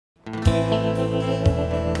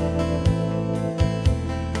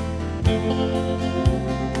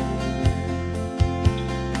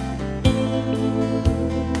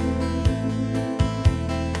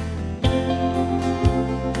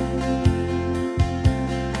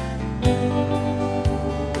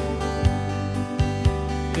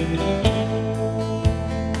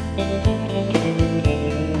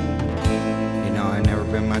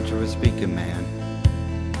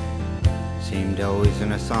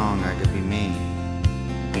in a song I could be mean,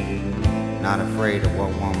 not afraid of what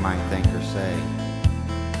one might think or say.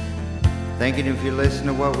 Thinking if you listen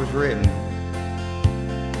to what was written,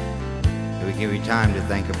 it would give you time to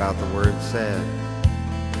think about the words said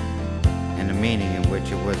and the meaning in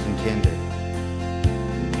which it was intended.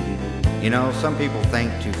 You know, some people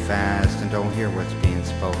think too fast and don't hear what's being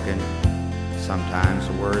spoken. Sometimes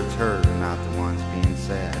the words heard are not the ones being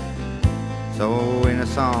said. So in a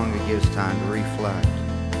song it gives time to reflect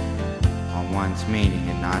on one's meaning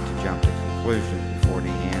and not to jump to conclusions before the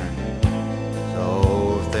end.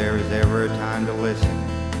 So if there is ever a time to listen,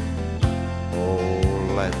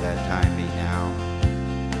 oh, let that time be now.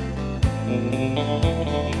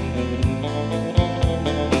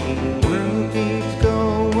 World keeps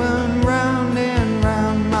going round and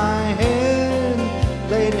round my head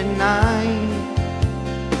late at night.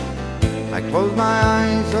 I close my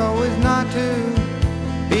eyes always not to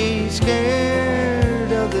be scared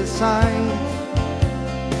of the sight,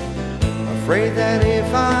 afraid that if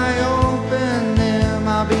I open them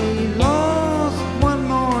I'll be lost one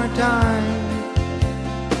more time.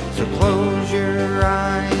 So close your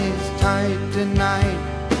eyes tight tonight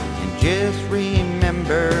and just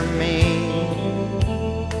remember me.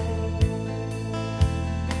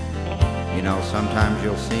 You know, sometimes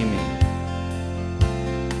you'll see me,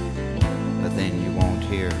 but then you won't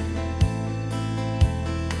hear.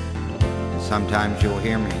 And sometimes you'll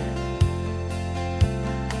hear me,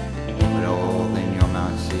 but oh, then you'll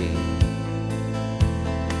not see.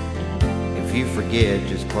 If you forget,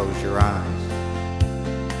 just close your eyes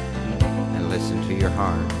and listen to your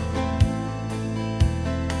heart.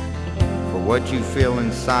 For what you feel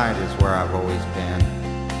inside is where I've always been,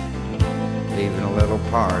 leaving a little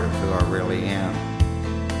part of who I really am.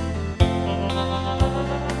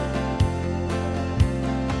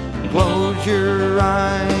 Close your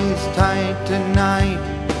eyes tight tonight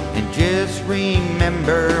and just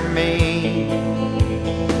remember me.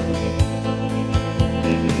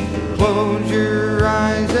 Close your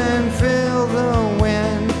eyes and feel the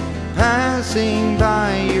wind passing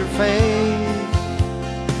by your face,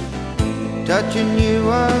 touching you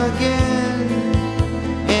again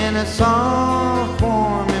in a soft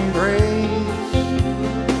warm embrace.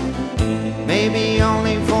 Maybe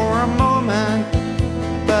only for a moment,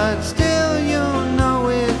 but still you'll know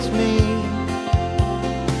it's me.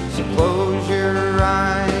 So close your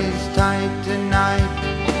eyes tight tonight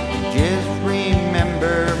and just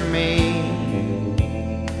remember me.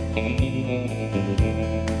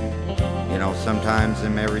 You know, sometimes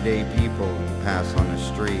them everyday people who pass on the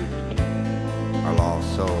street are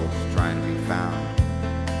lost souls trying to be found,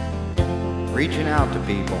 reaching out to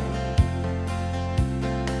people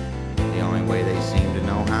the only way they seem to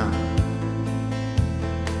know how.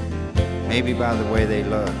 Maybe by the way they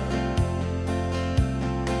look,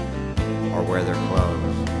 or wear their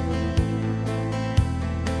clothes,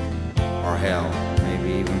 or hell,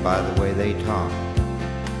 maybe even by the way they talk.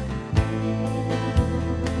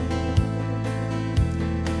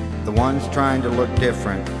 The ones trying to look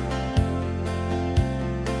different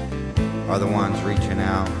are the ones reaching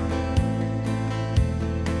out.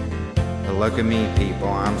 But look at me, people,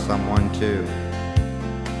 I'm someone too.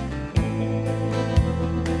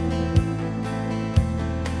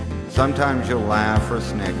 Sometimes you'll laugh or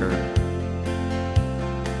snicker,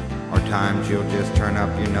 or times you'll just turn up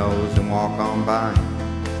your nose and walk on by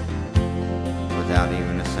without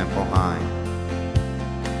even a simple hi.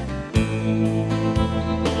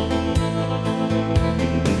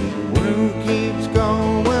 World keeps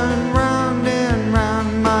going round and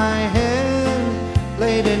round my head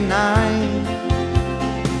late at night.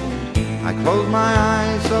 I close my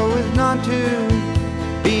eyes so as not to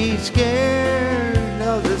be scared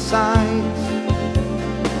of the sights,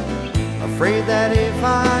 afraid that if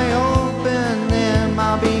I open them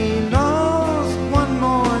I'll be lost one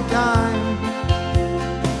more time.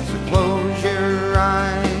 So close your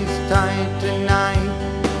eyes tight tonight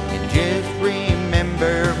and just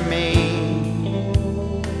remember me.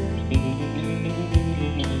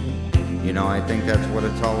 You know, I think that's what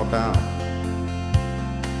it's all about,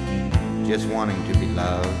 just wanting to be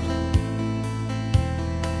loved,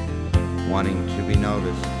 wanting to be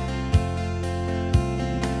noticed,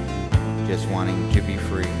 just wanting to be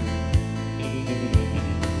free.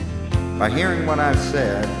 By hearing what I've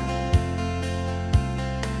said,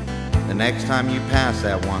 the next time you pass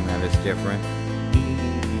that one that is different,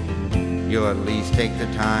 you'll at least take the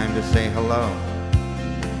time to say hello,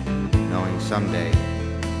 knowing someday,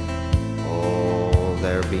 oh,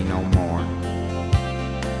 there'll be no more.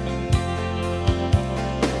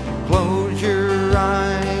 Close your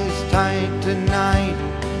eyes tight tonight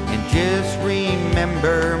and just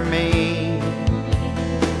remember me.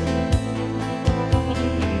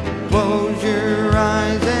 Close your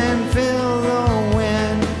eyes and feel the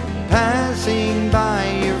wind passing by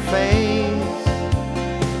your face,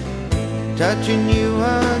 touching you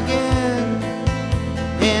again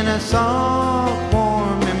in a soft,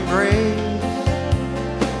 warm embrace.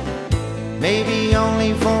 Maybe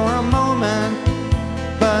only for a moment,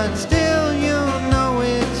 but still you'll know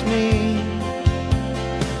it's me.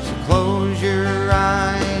 So close your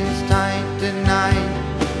eyes tight tonight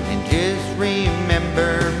and just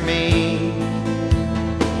remember me.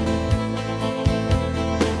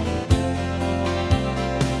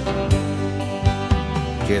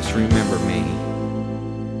 Just remember me.